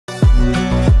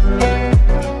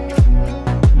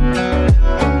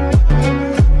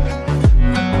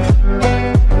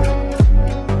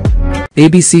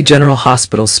ABC General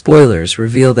Hospital spoilers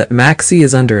reveal that Maxie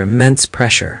is under immense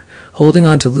pressure, holding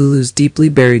on to Lulu's deeply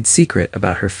buried secret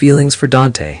about her feelings for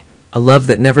Dante, a love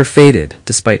that never faded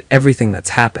despite everything that's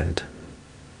happened.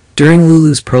 During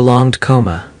Lulu's prolonged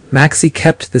coma, Maxie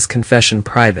kept this confession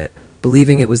private,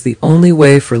 believing it was the only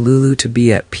way for Lulu to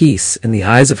be at peace in the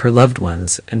eyes of her loved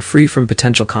ones and free from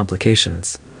potential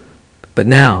complications. But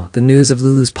now, the news of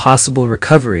Lulu's possible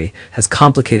recovery has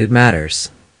complicated matters,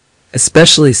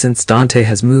 especially since Dante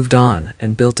has moved on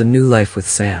and built a new life with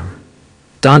Sam.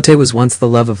 Dante was once the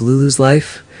love of Lulu's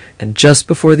life, and just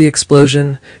before the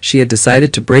explosion, she had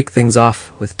decided to break things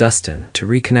off with Dustin to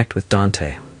reconnect with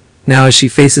Dante. Now as she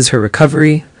faces her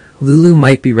recovery, Lulu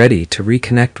might be ready to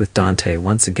reconnect with Dante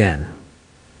once again.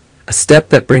 A step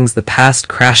that brings the past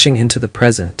crashing into the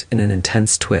present in an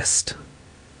intense twist.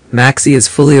 Maxie is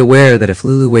fully aware that if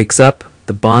Lulu wakes up,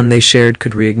 the bond they shared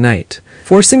could reignite,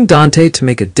 forcing Dante to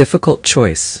make a difficult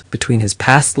choice between his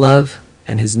past love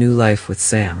and his new life with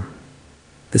Sam.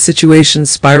 The situation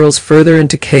spirals further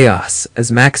into chaos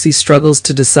as Maxie struggles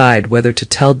to decide whether to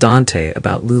tell Dante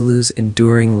about Lulu's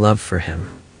enduring love for him.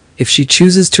 If she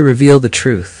chooses to reveal the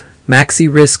truth, Maxie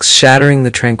risks shattering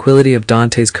the tranquility of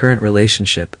Dante's current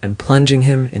relationship and plunging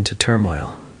him into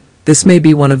turmoil. This may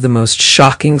be one of the most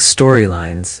shocking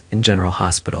storylines in General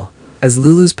Hospital, as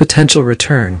Lulu's potential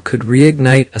return could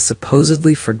reignite a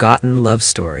supposedly forgotten love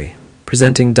story,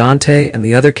 presenting Dante and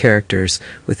the other characters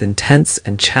with intense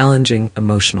and challenging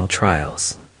emotional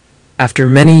trials. After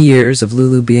many years of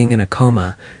Lulu being in a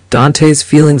coma, Dante's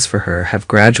feelings for her have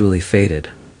gradually faded.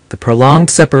 The prolonged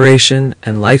separation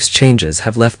and life's changes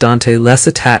have left Dante less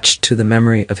attached to the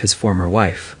memory of his former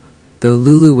wife. Though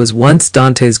Lulu was once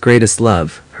Dante's greatest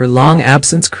love, her long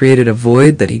absence created a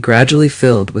void that he gradually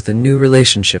filled with a new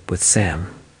relationship with Sam.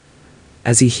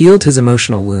 As he healed his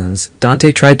emotional wounds,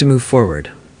 Dante tried to move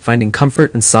forward, finding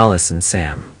comfort and solace in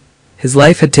Sam. His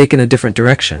life had taken a different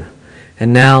direction,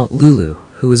 and now Lulu,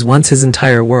 who was once his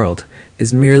entire world,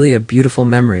 is merely a beautiful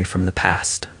memory from the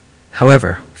past.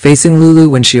 However, facing Lulu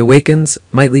when she awakens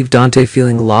might leave Dante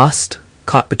feeling lost,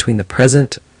 caught between the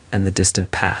present and the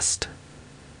distant past.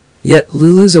 Yet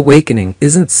Lulu's awakening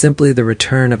isn't simply the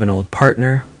return of an old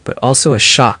partner, but also a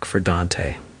shock for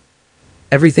Dante.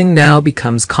 Everything now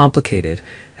becomes complicated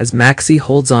as Maxie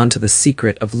holds on to the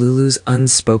secret of Lulu's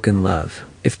unspoken love.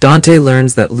 If Dante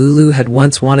learns that Lulu had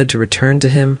once wanted to return to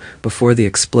him before the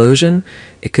explosion,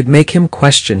 it could make him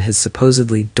question his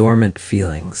supposedly dormant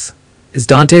feelings. Is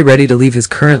Dante ready to leave his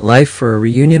current life for a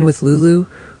reunion with Lulu,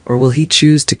 or will he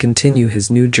choose to continue his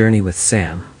new journey with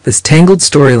Sam? This tangled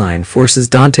storyline forces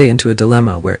Dante into a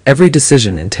dilemma where every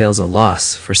decision entails a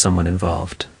loss for someone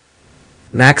involved.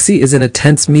 Maxie is in a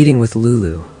tense meeting with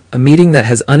Lulu, a meeting that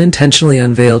has unintentionally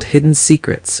unveiled hidden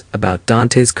secrets about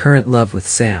Dante's current love with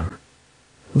Sam.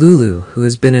 Lulu, who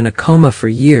has been in a coma for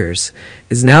years,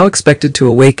 is now expected to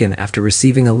awaken after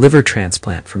receiving a liver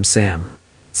transplant from Sam.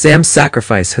 Sam's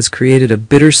sacrifice has created a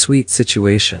bittersweet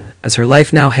situation, as her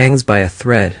life now hangs by a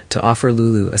thread to offer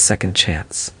Lulu a second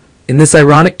chance. In this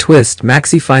ironic twist,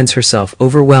 Maxie finds herself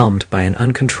overwhelmed by an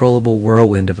uncontrollable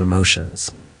whirlwind of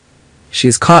emotions. She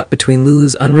is caught between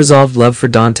Lulu's unresolved love for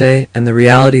Dante and the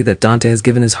reality that Dante has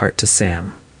given his heart to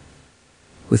Sam.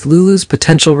 With Lulu's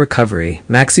potential recovery,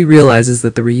 Maxie realizes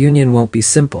that the reunion won't be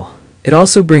simple. It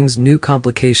also brings new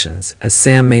complications, as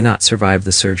Sam may not survive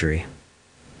the surgery.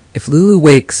 If Lulu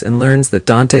wakes and learns that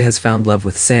Dante has found love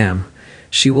with Sam,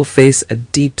 she will face a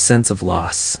deep sense of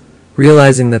loss,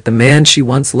 realizing that the man she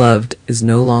once loved is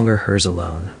no longer hers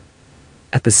alone.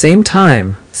 At the same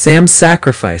time, Sam's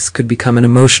sacrifice could become an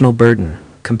emotional burden,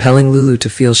 compelling Lulu to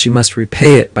feel she must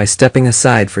repay it by stepping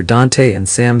aside for Dante and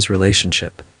Sam's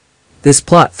relationship. This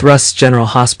plot thrusts General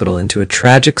Hospital into a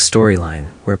tragic storyline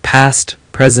where past,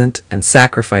 present, and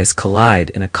sacrifice collide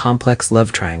in a complex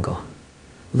love triangle.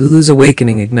 Lulu's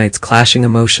awakening ignites clashing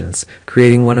emotions,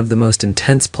 creating one of the most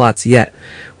intense plots yet,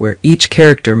 where each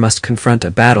character must confront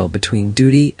a battle between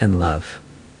duty and love.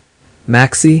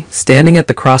 Maxie, standing at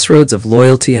the crossroads of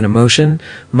loyalty and emotion,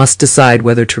 must decide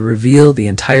whether to reveal the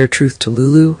entire truth to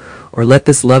Lulu or let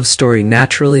this love story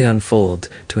naturally unfold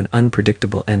to an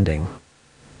unpredictable ending.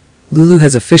 Lulu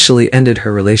has officially ended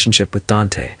her relationship with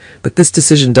Dante, but this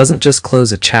decision doesn't just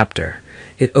close a chapter,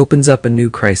 it opens up a new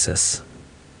crisis.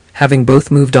 Having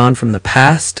both moved on from the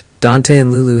past, Dante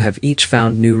and Lulu have each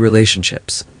found new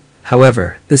relationships.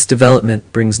 However, this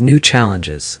development brings new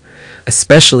challenges,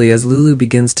 especially as Lulu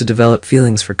begins to develop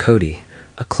feelings for Cody,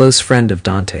 a close friend of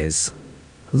Dante's.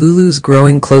 Lulu's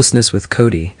growing closeness with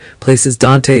Cody places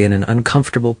Dante in an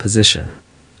uncomfortable position.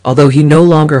 Although he no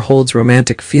longer holds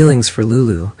romantic feelings for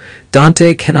Lulu,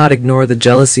 Dante cannot ignore the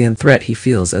jealousy and threat he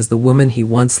feels as the woman he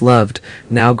once loved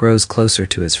now grows closer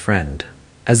to his friend.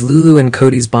 As Lulu and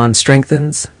Cody's bond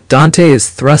strengthens, Dante is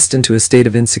thrust into a state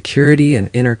of insecurity and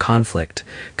inner conflict,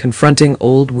 confronting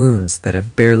old wounds that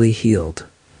have barely healed.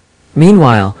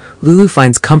 Meanwhile, Lulu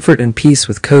finds comfort and peace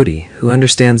with Cody, who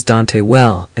understands Dante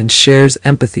well and shares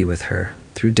empathy with her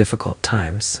through difficult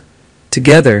times.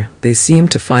 Together, they seem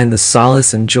to find the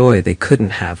solace and joy they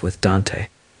couldn't have with Dante.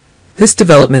 This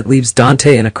development leaves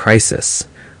Dante in a crisis,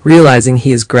 realizing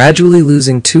he is gradually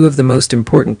losing two of the most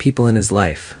important people in his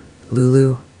life,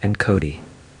 Lulu and Cody.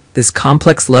 This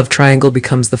complex love triangle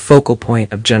becomes the focal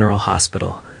point of General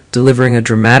Hospital, delivering a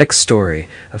dramatic story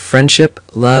of friendship,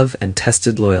 love, and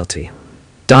tested loyalty.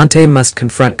 Dante must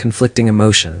confront conflicting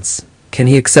emotions. Can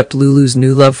he accept Lulu's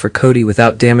new love for Cody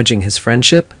without damaging his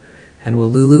friendship? And will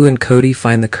Lulu and Cody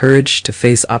find the courage to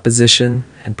face opposition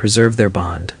and preserve their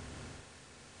bond?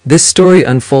 This story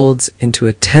unfolds into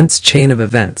a tense chain of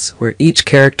events where each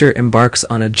character embarks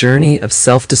on a journey of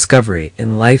self-discovery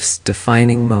in life's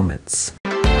defining moments.